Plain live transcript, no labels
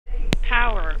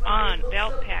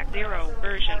Belt Pack 0,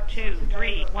 version 2,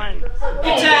 3, 1. Sorry.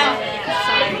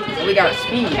 We got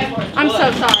speed. I'm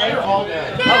so sorry.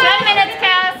 10 minutes,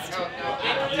 cast.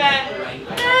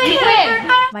 You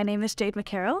win. My name is Jade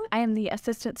McCarroll. I am the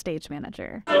assistant stage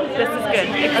manager. This is good.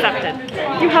 Accepted.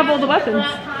 You have all the weapons.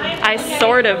 I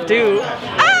sort of do.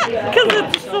 Ah!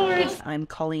 Because it's a sword. I'm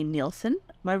Colleen Nielsen.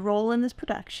 My role in this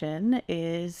production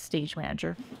is stage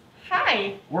manager.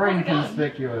 Hi. We're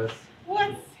inconspicuous.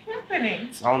 What's happening?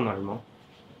 It's all normal.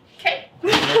 Okay.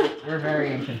 We're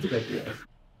very inconspicuous.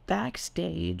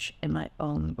 Backstage in my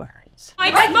own words.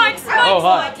 Mike's. Oh,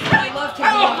 hi. I love to be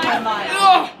on my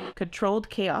mind.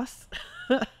 Controlled chaos.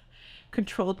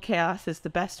 Controlled chaos is the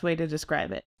best way to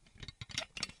describe it.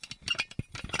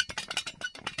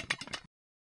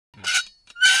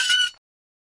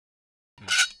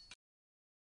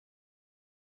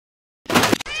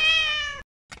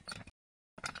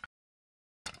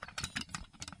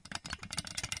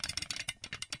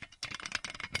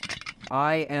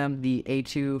 I am the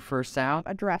A2 for sound.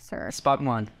 A dresser. Spot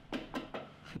 1.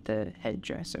 The head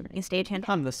dresser. A stagehand.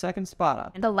 I'm the second spot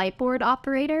up. The lightboard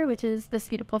operator, which is this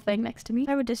beautiful thing next to me.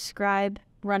 I would describe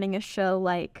running a show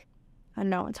like, I don't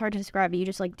know, it's hard to describe, but you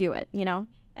just like do it, you know?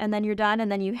 And then you're done, and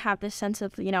then you have this sense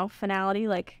of, you know, finality,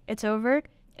 like it's over,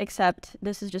 except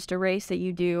this is just a race that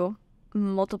you do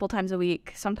multiple times a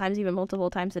week, sometimes even multiple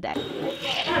times a day.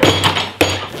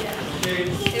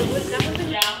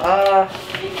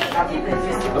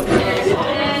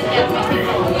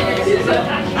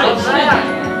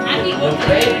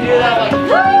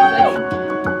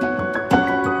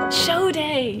 Show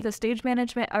day! The stage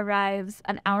management arrives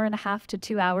an hour and a half to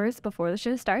 2 hours before the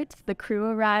show starts. The crew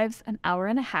arrives an hour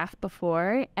and a half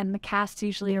before, and the cast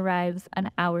usually arrives an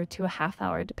hour to a half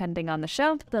hour depending on the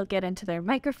show. They'll get into their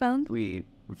microphone. We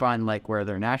find like where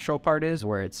their natural part is,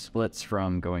 where it splits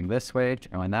from going this way to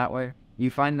going that way. You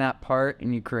find that part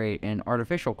and you create an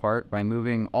artificial part by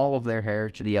moving all of their hair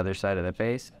to the other side of the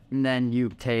face. And then you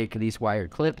take these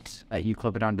wired clips, you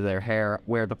clip it onto their hair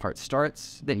where the part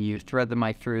starts. Then you thread the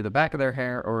mic through the back of their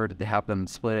hair, or to have them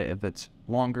split it if it's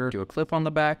longer, do a clip on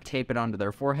the back, tape it onto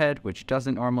their forehead, which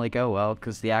doesn't normally go well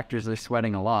because the actors are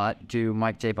sweating a lot, do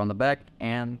mic tape on the back,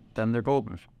 and then they're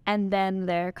golden. And then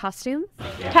their costumes.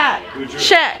 Pat,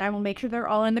 check. I will make sure they're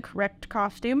all in the correct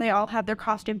costume. They all have their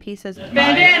costume pieces.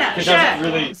 Bandana, check.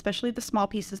 Especially the small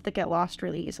pieces that get lost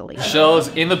really easily. Show's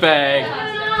in the bag.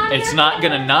 It's not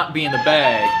gonna not be in the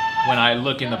bag when I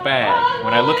look in the bag.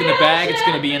 When I look in the bag, it's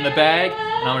gonna be in the bag,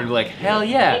 and I'm gonna be like, hell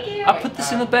yeah, I put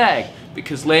this in the bag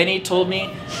because Lainey told me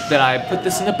that I put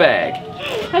this in the bag.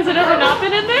 Has it ever not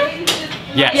been in there?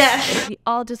 Yes. Yes. We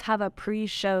all just have a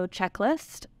pre-show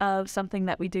checklist of something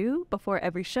that we do before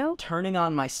every show. Turning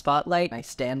on my spotlight, my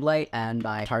stand light, and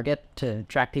my target to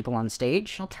track people on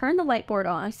stage. I'll turn the light board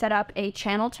on. I set up a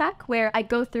channel check where I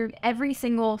go through every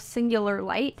single singular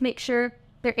light to make sure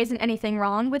there isn't anything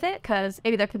wrong with it, because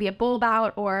maybe there could be a bulb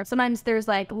out, or sometimes there's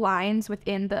like lines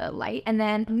within the light. And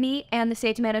then me and the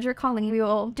stage manager, Colleen, we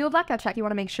will do a blackout check. You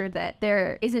want to make sure that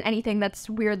there isn't anything that's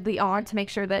weirdly on to make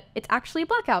sure that it's actually a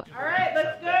blackout. All right,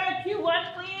 let's go.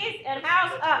 Q1, please, and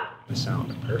house up. The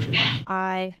sound perfect.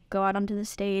 I go out onto the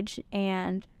stage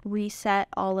and reset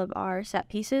all of our set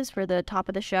pieces for the top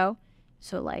of the show.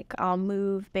 So like I'll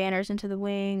move banners into the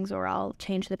wings, or I'll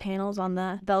change the panels on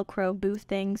the Velcro booth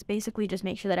things. Basically just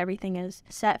make sure that everything is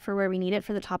set for where we need it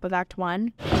for the top of Act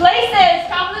 1. Places!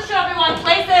 Top of the show, everyone.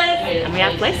 Places! And we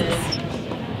have places.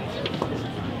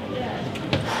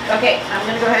 Okay, I'm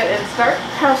gonna go ahead and start.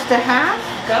 House to half.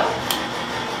 Go.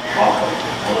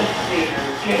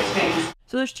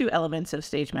 So there's two elements of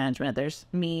stage management. There's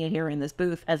me here in this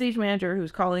booth as stage manager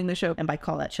who's calling the show. And by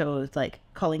call that show, it's like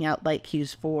calling out light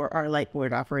cues for our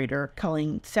lightboard operator,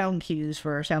 calling sound cues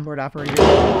for our soundboard operator,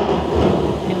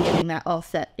 and getting that all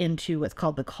set into what's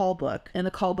called the call book. And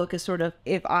the call book is sort of,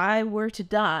 if I were to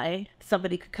die,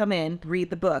 somebody could come in, read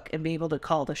the book, and be able to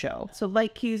call the show. So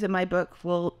light cues in my book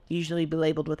will usually be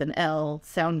labeled with an L,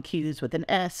 sound cues with an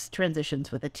S,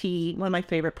 transitions with a T. One of my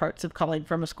favorite parts of calling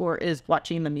from a score is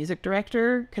watching the music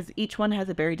director, because each one has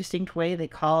a very distinct way they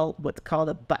call what's called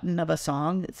a button of a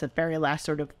song. It's the very last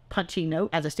sort of punchy note.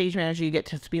 As a stage manager, you get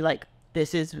to be like,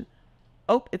 this is,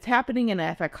 oh, it's happening, and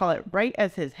if I call it right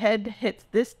as his head hits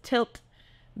this tilt,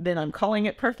 then I'm calling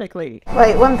it perfectly.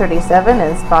 Light 137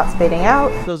 is spots fading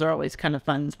out. Those are always kind of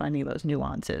fun, finding those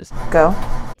nuances. Go.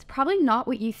 It's probably not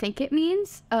what you think it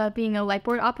means, being a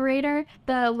lightboard operator.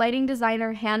 The lighting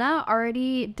designer, Hannah,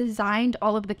 already designed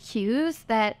all of the cues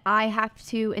that I have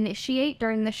to initiate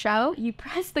during the show. You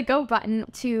press the go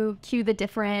button to cue the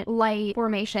different light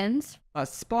formations A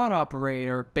spot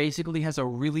operator basically has a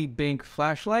really big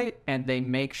flashlight, and they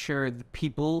make sure the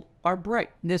people are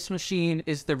bright. This machine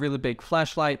is the really big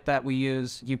flashlight that we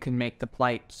use. You can make the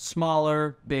light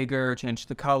smaller, bigger, change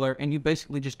the color, and you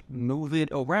basically just move it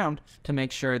around to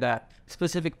make sure that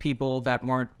specific people that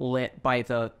weren't lit by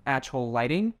the actual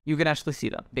lighting, you can actually see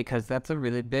them, because that's a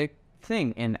really big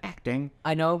thing in acting.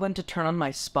 I know when to turn on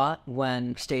my spot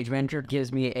when stage manager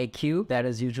gives me a cue. That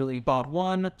is usually Spot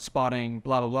 1, spotting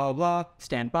blah blah blah blah,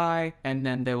 stand by, and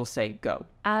then they will say go.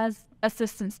 As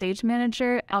assistant stage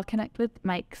manager, I'll connect with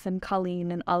Mike's and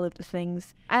Colleen and all of the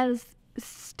things. As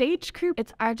stage crew,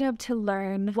 it's our job to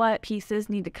learn what pieces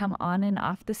need to come on and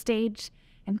off the stage,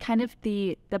 and kind of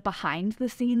the behind the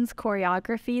scenes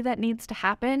choreography that needs to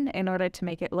happen in order to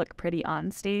make it look pretty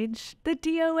on stage. The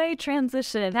DOA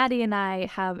transition. Maddie and I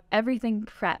have everything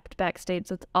prepped backstage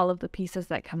with all of the pieces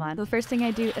that come on. The first thing I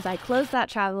do is I close that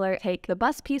traveler, take the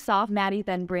bus piece off. Maddie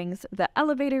then brings the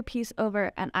elevator piece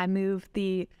over, and I move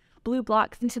the blue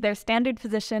blocks into their standard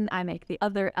position. I make the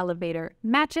other elevator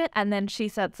match it, and then she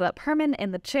sets up Herman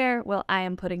in the chair while I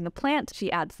am putting the plant.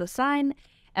 She adds the sign.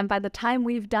 And by the time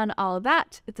we've done all of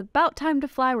that, it's about time to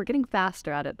fly. We're getting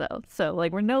faster at it though. So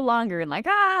like we're no longer in like,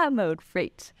 mode,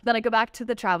 great. Then I go back to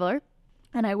the traveler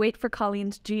and I wait for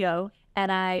Colleen's GO,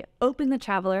 and I open the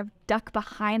traveler, duck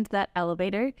behind that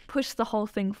elevator, push the whole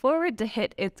thing forward to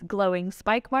hit its glowing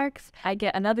spike marks. I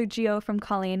get another GO from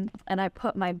Colleen, and I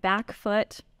put my back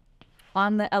foot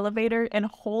on the elevator and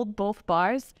hold both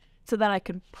bars so that I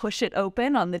can push it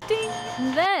open on the ding.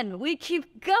 Then we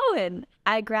keep going.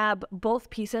 I grab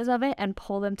both pieces of it and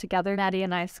pull them together. Maddie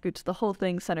and I scooch the whole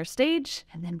thing center stage,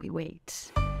 and then we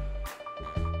wait.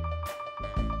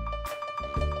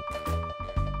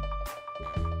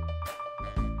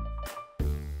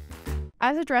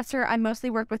 As a dresser, I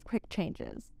mostly work with quick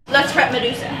changes. Let's prep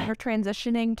Medusa. We're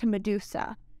transitioning to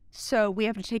Medusa. So we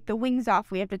have to take the wings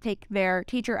off. We have to take their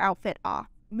teacher outfit off.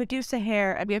 Medusa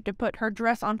hair, and we have to put her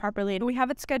dress on properly. We have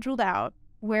it scheduled out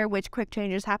where which quick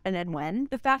changes happen and when.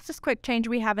 The fastest quick change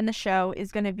we have in the show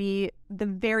is going to be the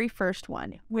very first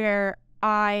one, where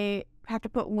I have to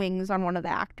put wings on one of the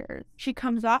actors. She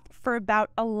comes off for about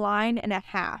a line and a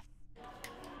half.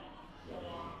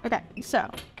 Okay, so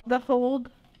the hold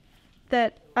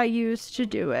that I use to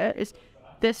do it is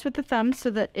this with the thumb so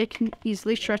that it can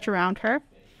easily stretch around her.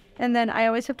 And then I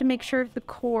always have to make sure the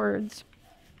cords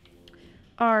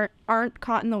aren't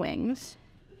caught in the wings,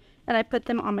 and I put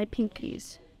them on my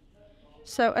pinkies.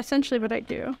 So essentially what I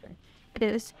do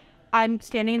is I'm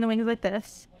standing in the wings like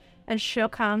this, and she'll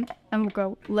come and we'll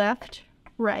go left,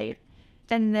 right,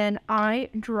 and then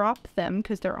I drop them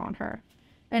because they're on her,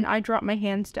 and I drop my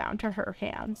hands down to her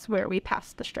hands where we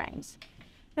pass the strings.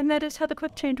 And that is how the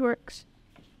quick change works.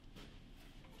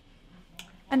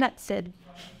 And that's it.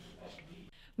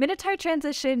 Minotaur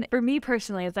transition, for me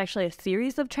personally, is actually a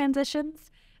series of transitions.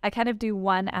 I kind of do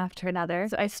one after another.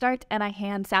 So I start and I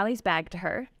hand Sally's bag to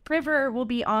her. River will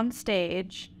be on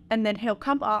stage, and then he'll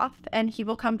come off and he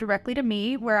will come directly to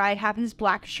me where I have his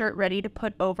black shirt ready to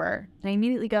put over. And I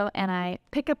immediately go and I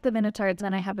pick up the Minotaurs,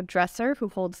 and I have a dresser who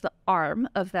holds the arm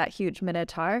of that huge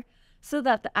Minotaur so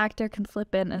that the actor can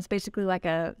slip in. And it's basically like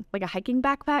a hiking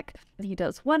backpack. And he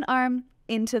does one arm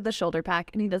into the shoulder pack,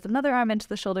 and he does another arm into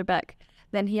the shoulder pack.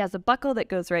 Then he has a buckle that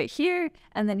goes right here,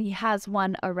 and then he has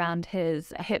one around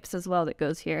his hips as well that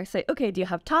goes here. I say, okay, do you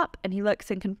have top? And he looks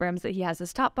and confirms that he has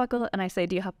his top buckle, and I say,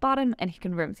 do you have bottom? And he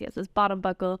confirms he has his bottom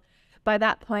buckle. By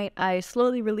that point, I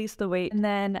slowly release the weight, and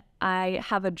then I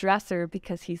have a dresser,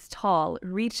 because he's tall,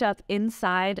 reach up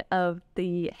inside of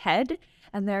the head,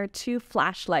 and there are two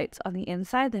flashlights on the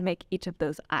inside that make each of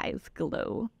those eyes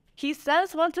glow. He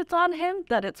says once it's on him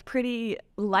that it's pretty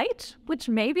light, which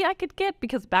maybe I could get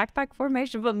because backpack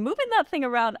formation, but moving that thing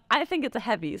around, I think it's a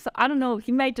heavy. So I don't know,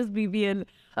 he might just be being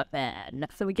a man.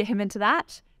 So we get him into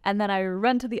that, and then I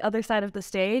run to the other side of the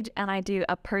stage and I do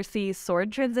a Percy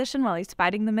sword transition while he's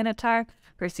fighting the Minotaur.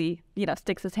 Percy,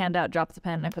 sticks his hand out, drops the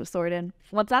pen, and I put a sword in.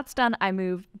 Once that's done, I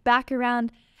move back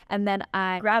around, and then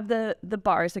I grab the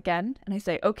bars again, and I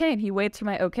say, okay, and he waits for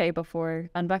my okay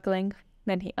before unbuckling.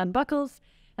 Then he unbuckles,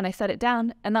 and I set it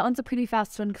down, and that one's a pretty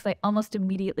fast one because I almost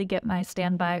immediately get my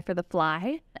standby for the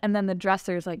fly, and then the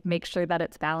dressers make sure that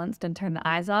it's balanced and turn the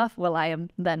eyes off while I am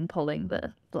then pulling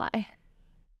the fly.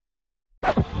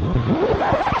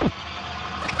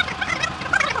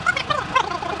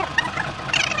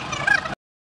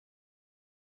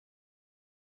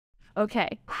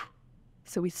 Okay,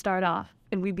 so we start off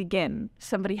and we begin.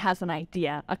 Somebody has an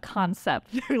idea, a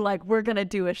concept. They're like, we're gonna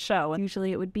do a show. And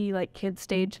usually it would be like Kids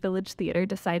Stage Village Theater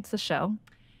decides the show.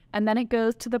 And then it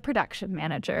goes to the production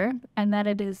manager, and then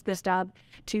it is this job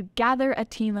to gather a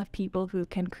team of people who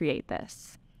can create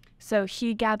this. So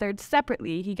he gathered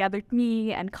separately. He gathered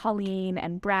me and Colleen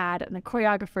and Brad and the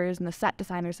choreographers and the set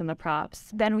designers and the props.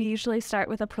 Then we usually start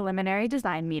with a preliminary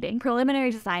design meeting.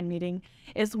 Preliminary design meeting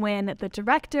is when the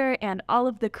director and all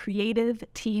of the creative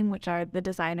team, which are the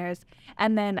designers,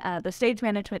 and then the stage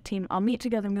management team all meet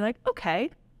together and be like, okay,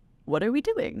 what are we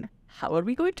doing? How are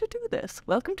we going to do this?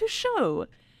 Welcome to show.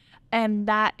 And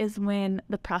that is when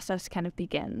the process kind of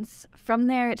begins. From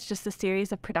there, it's just a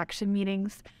series of production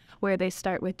meetings where they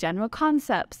start with general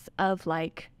concepts of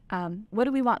like, what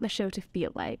do we want the show to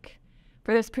feel like?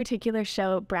 For this particular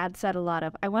show, Brad said a lot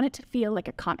of, I want it to feel like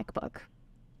a comic book.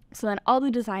 So then all the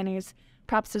designers,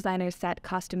 props designers, set,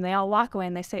 costume, they all walk away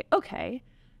and they say, okay,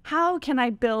 how can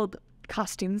I build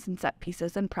costumes and set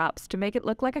pieces and props to make it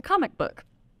look like a comic book?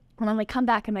 And then they come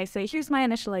back and they say, here's my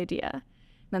initial idea. And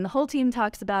then the whole team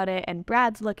talks about it, and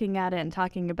Brad's looking at it and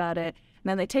talking about it. And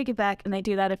then they take it back and they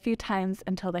do that a few times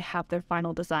until they have their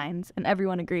final designs. And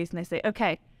everyone agrees and they say,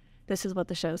 okay, this is what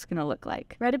the show's going to look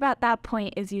like. Right about that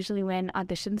point is usually when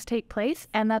auditions take place,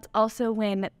 and that's also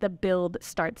when the build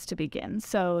starts to begin.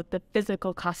 So the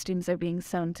physical costumes are being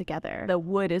sewn together, the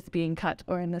wood is being cut,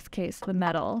 or in this case, the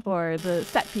metal, or the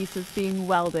set piece is being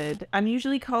welded. I'm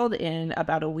usually called in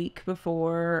about a week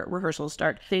before rehearsals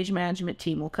start. Stage management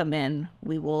team will come in.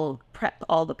 We will prep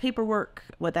all the paperwork.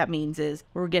 What that means is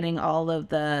we're getting all of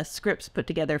the scripts put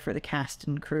together for the cast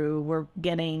and crew. We're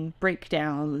getting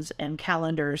breakdowns and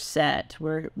calendars set.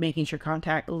 We're making sure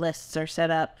contact lists are set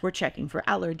up. We're checking for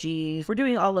allergies. We're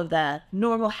doing all of that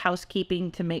normal housekeeping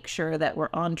to make sure that we're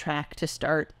on track to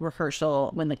start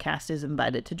rehearsal when the cast is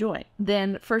invited to join.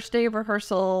 Then first day of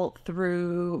rehearsal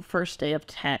through first day of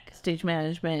tech, stage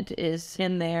management is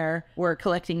in there. We're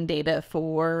collecting data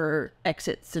for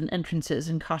exits and entrances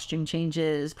and costume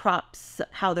changes, props,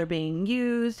 how they're being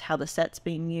used, how the set's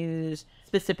being used,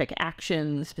 specific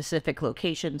actions, specific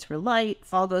locations for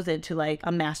lights. All goes into like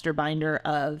a master binder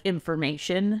of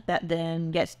information that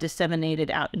then gets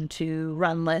disseminated out into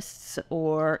run lists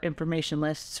or information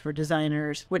lists for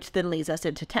designers, which then leads us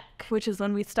into tech. Which is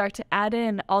when we start to add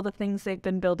in all the things they've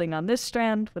been building on this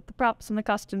strand with the props and the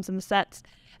costumes and the sets,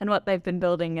 and what they've been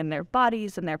building in their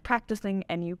bodies and they're practicing,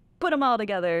 and you put them all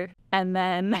together, and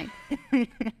then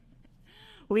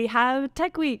we have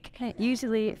tech week.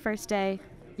 Usually first day,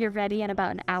 you're ready in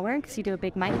about an hour because you do a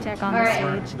big mic check on All the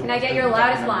right. stage. Can I get your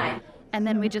loudest line? And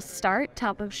then we just start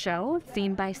top of show,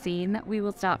 scene by scene. We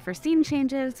will stop for scene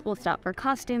changes. We'll stop for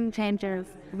costume changes.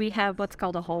 We have what's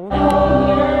called a hold,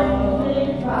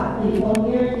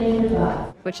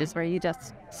 which is where you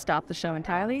just stop the show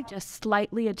entirely. Just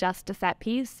slightly adjust a set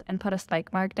piece and put a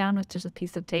spike mark down with just a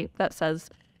piece of tape that says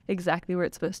exactly where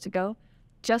it's supposed to go,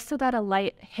 just so that a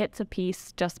light hits a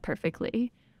piece just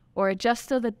perfectly, or just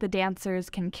so that the dancers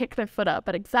can kick their foot up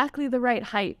at exactly the right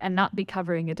height and not be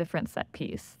covering a different set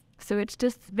piece. So it's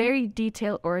just very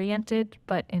detail-oriented,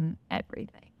 but in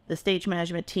everything. The stage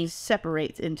management team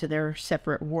separates into their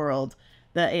separate world.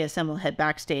 The ASM will head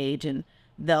backstage and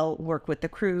they'll work with the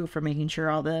crew for making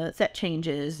sure all the set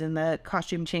changes and the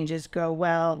costume changes go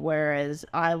well, whereas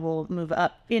I will move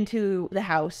up into the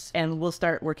house and we'll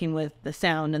start working with the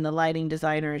sound and the lighting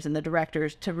designers and the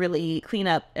directors to really clean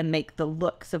up and make the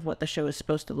looks of what the show is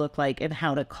supposed to look like and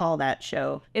how to call that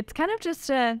show. It's kind of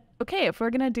just okay, if we're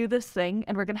going to do this thing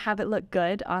and we're going to have it look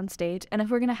good on stage, and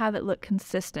if we're going to have it look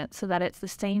consistent so that it's the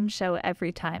same show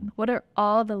every time, what are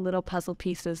all the little puzzle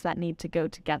pieces that need to go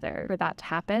together for that to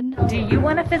happen? Do you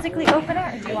want to physically open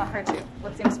it, or do you want her to?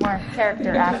 What seems more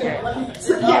character accurate?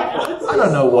 I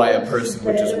don't know why a person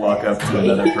would just walk up to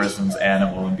another person's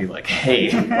animal and be like,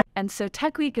 hey. And so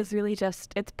Tech Week is really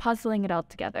just, it's puzzling it all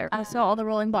together. So all the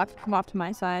rolling blocks come off to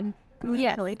my side.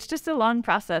 Yeah, it's just a long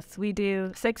process. We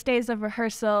do 6 days of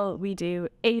rehearsal. We do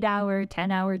 8-hour,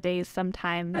 10-hour days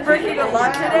sometimes. Working a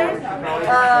lot today,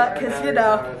 because, you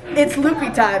know, it's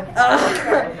loopy time.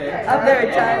 I'm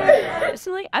very tired.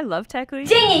 Personally, I love Tech Week.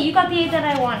 Dang it, you got the 8 that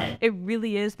I wanted. It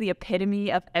really is the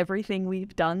epitome of everything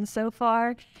we've done so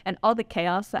far. And all the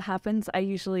chaos that happens, I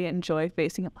usually enjoy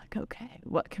facing it like, okay,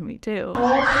 what can we do?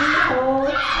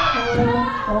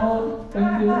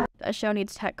 A show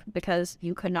needs tech because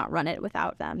you could not run it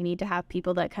without them. You need to have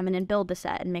people that come in and build the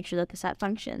set and make sure that the set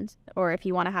functions. Or if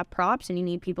you want to have props, and you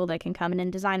need people that can come in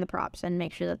and design the props and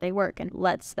make sure that they work and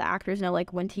lets the actors know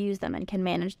like when to use them and can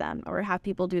manage them, or have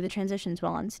people do the transitions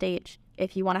well on stage.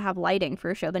 If you want to have lighting for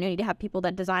a show, then you need to have people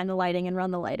that design the lighting and run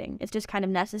the lighting. It's just kind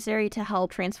of necessary to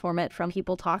help transform it from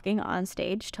people talking on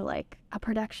stage to like a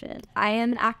production? I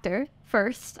am an actor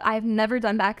first. I've never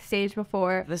done Backstage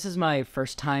before. This is my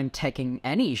first time taking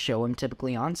any show I'm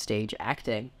typically on stage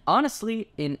acting. Honestly,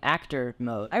 in actor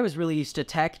mode, I was really used to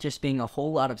tech just being a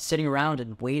whole lot of sitting around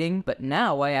and waiting, but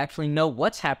now I actually know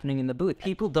what's happening in the booth.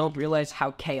 People don't realize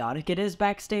how chaotic it is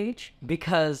backstage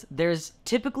because there's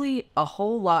typically a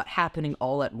whole lot happening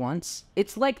all at once.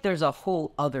 It's like there's a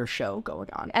whole other show going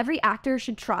on. Every actor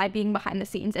should try being behind the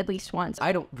scenes at least once.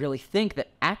 I don't really think that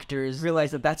actors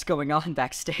realize that that's going on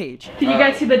backstage. Can you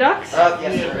guys see the ducks?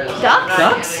 Yes, there is.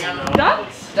 Ducks?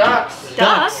 Ducks?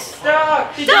 Ducks.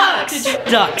 Ducks? Ducks.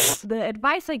 Ducks! The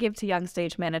advice I give to young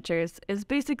stage managers is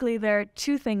basically there are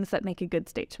two things that make a good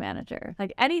stage manager.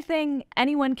 Like anything,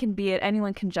 anyone can be it,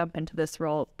 anyone can jump into this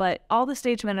role, but all the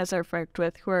stage managers I've worked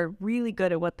with who are really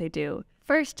good at what they do.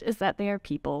 First is that they are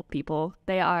people.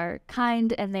 They are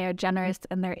kind and they are generous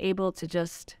and they're able to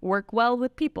just work well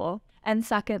with people. And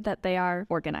second, that they are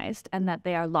organized and that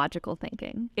they are logical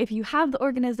thinking. If you have the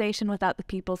organization without the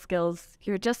people skills,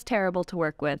 you're just terrible to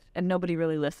work with and nobody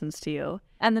really listens to you.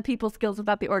 And the people skills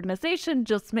without the organization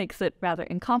just makes it rather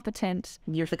incompetent.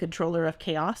 You're the controller of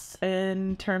chaos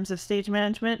in terms of stage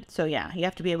management. So yeah, you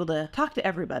have to be able to talk to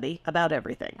everybody about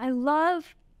everything. I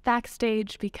love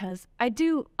Backstage because I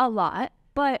do a lot,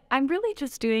 but I'm really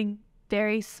just doing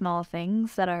very small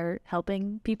things that are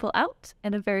helping people out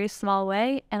in a very small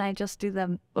way, and I just do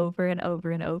them over and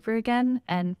over and over again.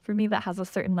 And for me, that has a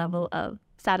certain level of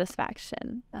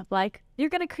satisfaction of like, you're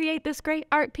gonna create this great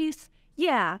art piece?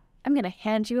 Yeah, I'm gonna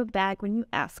hand you a bag when you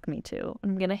ask me to.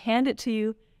 I'm gonna hand it to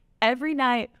you every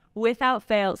night without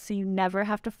fail so you never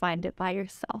have to find it by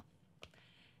yourself.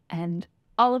 And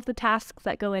all of the tasks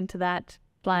that go into that,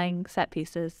 flying, set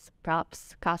pieces,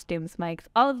 props, costumes, mics,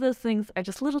 all of those things are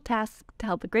just little tasks to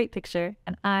help a great picture,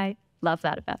 and I love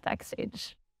that about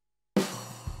Backstage. No,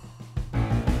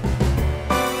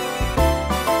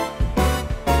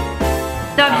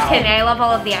 I'm just kidding. I love all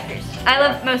of the actors. I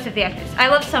love most of the actors. I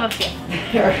love some of them.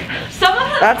 Some of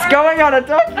them That's going on a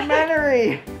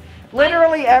documentary.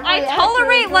 Literally every I actor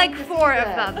tolerate is like going to 4 see of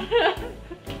that. them.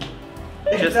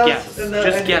 Just guess.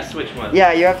 Just guess which one.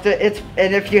 Yeah, you have to.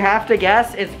 And if you have to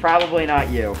guess, it's probably not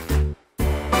you.